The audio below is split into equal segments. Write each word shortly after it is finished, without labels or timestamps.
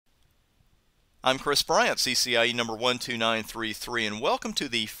I'm Chris Bryant, CCIE number 12933, and welcome to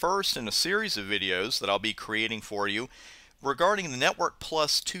the first in a series of videos that I'll be creating for you regarding the Network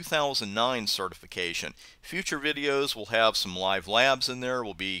Plus 2009 certification. Future videos will have some live labs in there.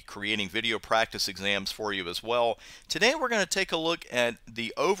 We'll be creating video practice exams for you as well. Today we're going to take a look at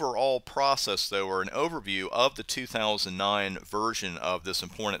the overall process, though, or an overview of the 2009 version of this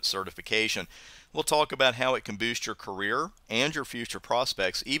important certification. We'll talk about how it can boost your career and your future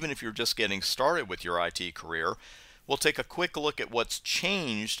prospects, even if you're just getting started with your IT career. We'll take a quick look at what's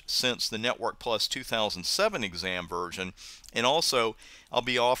changed since the Network Plus 2007 exam version, and also I'll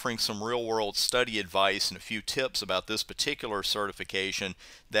be offering some real-world study advice and a few tips about this particular certification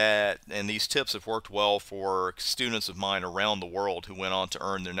and these tips have worked well for students of mine around the world who went on to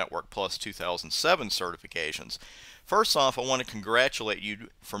earn their Network Plus 2007 certifications. First off, I want to congratulate you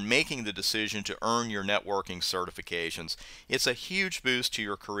for making the decision to earn your networking certifications. It's a huge boost to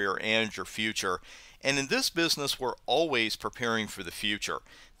your career and your future. And in this business, we're always preparing for the future.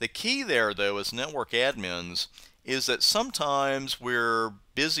 The key there, though, as network admins, is that sometimes we're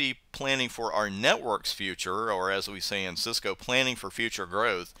busy planning for our network's future, or as we say in Cisco, planning for future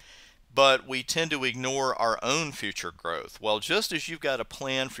growth, but we tend to ignore our own future growth. Well, just as you've got to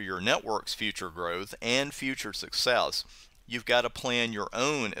plan for your network's future growth and future success, you've got to plan your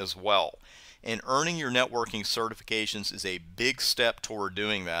own as well. And earning your networking certifications is a big step toward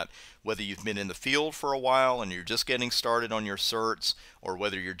doing that, whether you've been in the field for a while and you're just getting started on your certs, or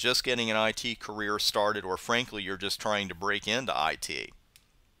whether you're just getting an IT career started, or frankly you're just trying to break into IT.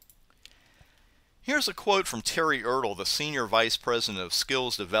 Here's a quote from Terry Ertl, the Senior Vice President of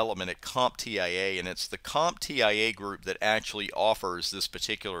Skills Development at CompTIA, and it's the CompTIA group that actually offers this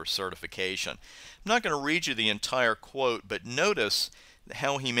particular certification. I'm not going to read you the entire quote, but notice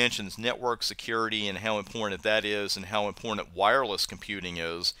how he mentions network security and how important that is, and how important wireless computing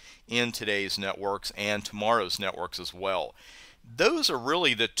is in today's networks and tomorrow's networks as well. Those are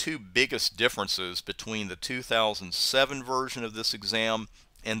really the two biggest differences between the 2007 version of this exam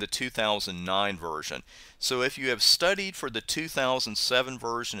and the 2009 version. So if you have studied for the 2007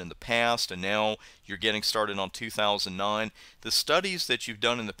 version in the past and now you're getting started on 2009, the studies that you've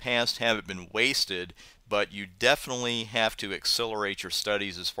done in the past haven't been wasted, but you definitely have to accelerate your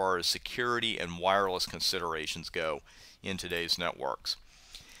studies as far as security and wireless considerations go in today's networks.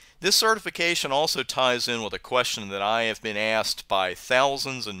 This certification also ties in with a question that I have been asked by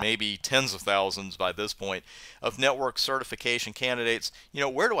thousands and maybe tens of thousands by this point of network certification candidates.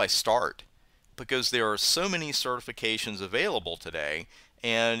 Where do I start? Because there are so many certifications available today,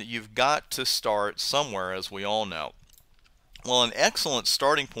 and you've got to start somewhere, as we all know. Well, an excellent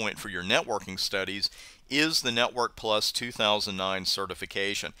starting point for your networking studies is the Network Plus 2009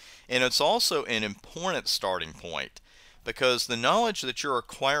 certification, and it's also an important starting point, because the knowledge that you're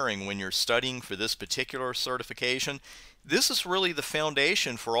acquiring when you're studying for this particular certification, this is really the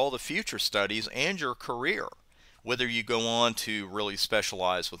foundation for all the future studies and your career. Whether you go on to really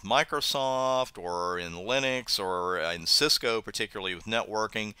specialize with Microsoft or in Linux or in Cisco, particularly with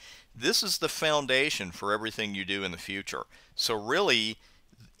networking, this is the foundation for everything you do in the future. So really,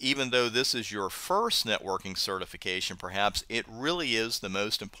 even though this is your first networking certification, perhaps it really is the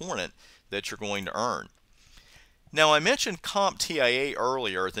most important that you're going to earn. Now, I mentioned CompTIA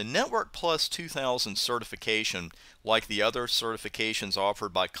earlier. The Network Plus 2000 certification, like the other certifications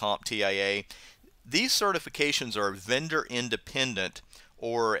offered by CompTIA, these certifications are vendor independent,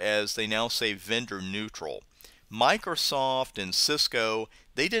 or as they now say, vendor neutral. Microsoft and Cisco,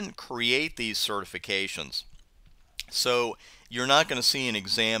 they didn't create these certifications. So you're not going to see an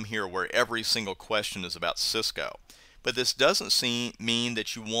exam here where every single question is about Cisco. But this doesn't mean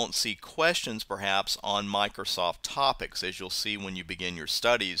that you won't see questions perhaps on Microsoft topics. As you'll see when you begin your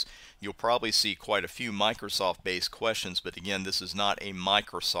studies, you'll probably see quite a few Microsoft-based questions, but again, this is not a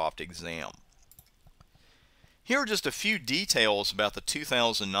Microsoft exam. Here are just a few details about the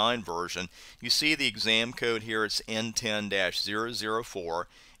 2009 version. You see the exam code here, it's N10-004.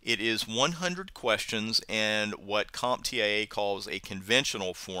 It is 100 questions and what CompTIA calls a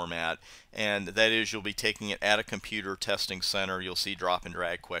conventional format, and that is you'll be taking it at a computer testing center. You'll see drop and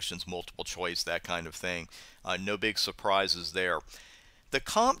drag questions, multiple choice, that kind of thing. No big surprises there. The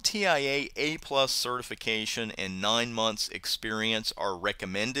CompTIA A+ certification and 9 months experience are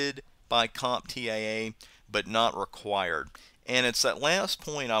recommended by CompTIA, but not required. And it's that last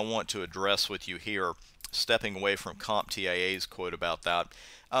point I want to address with you here, stepping away from CompTIA's quote about that.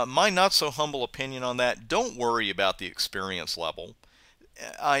 My not so humble opinion on that, don't worry about the experience level.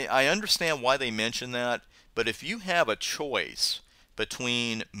 I understand why they mention that, but if you have a choice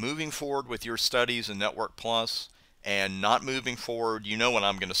between moving forward with your studies in Network Plus and not moving forward, you know what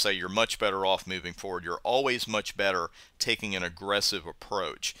I'm going to say, you're much better off moving forward. You're always much better taking an aggressive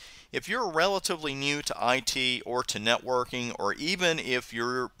approach. If you're relatively new to IT or to networking, or even if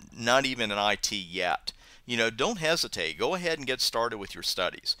you're not even in IT yet, don't hesitate. Go ahead and get started with your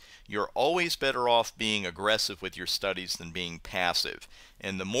studies. You're always better off being aggressive with your studies than being passive.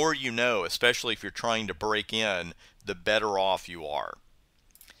 And the more you know, especially if you're trying to break in, the better off you are.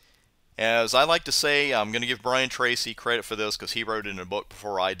 As I like to say, I'm going to give Brian Tracy credit for this because he wrote it in a book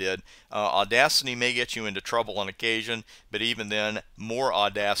before I did. Audacity may get you into trouble on occasion, but even then, more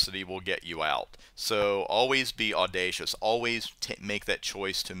audacity will get you out. So always be audacious. Always make that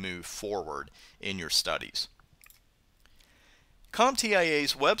choice to move forward in your studies.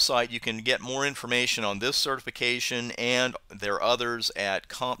 CompTIA's website, you can get more information on this certification and their others at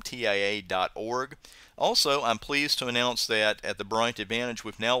CompTIA.org. Also, I'm pleased to announce that at the Bryant Advantage,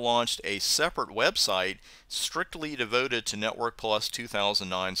 we've now launched a separate website strictly devoted to Network Plus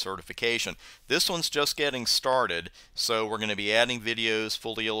 2009 certification. This one's just getting started, so we're going to be adding videos,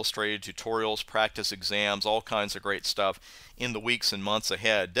 fully illustrated tutorials, practice exams, all kinds of great stuff in the weeks and months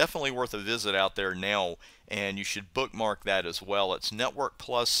ahead. Definitely worth a visit out there now, and you should bookmark that as well. It's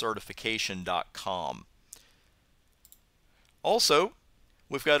networkpluscertification.com. Also,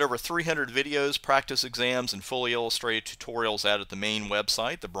 we've got over 300 videos, practice exams, and fully illustrated tutorials out at the main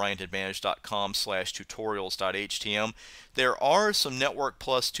website, theBryantAdvantage.com/tutorials.htm. There are some Network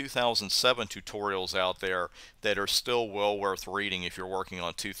Plus 2007 tutorials out there that are still well worth reading if you're working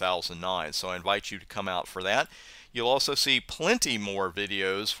on 2009, so I invite you to come out for that. You'll also see plenty more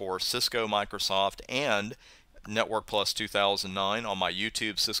videos for Cisco, Microsoft, and Network Plus 2009 on my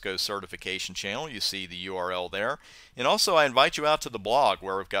YouTube Cisco certification channel. You see the URL there. And also I invite you out to the blog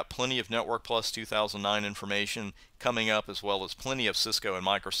where we've got plenty of Network Plus 2009 information coming up, as well as plenty of Cisco and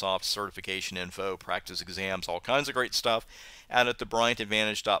Microsoft certification info, practice exams, all kinds of great stuff out at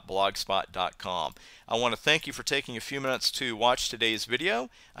theBryantAdvantage.blogspot.com. I want to thank you for taking a few minutes to watch today's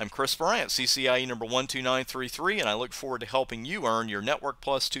video. I'm Chris Bryant, CCIE number 12933, and I look forward to helping you earn your Network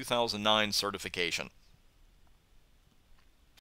Plus 2009 certification.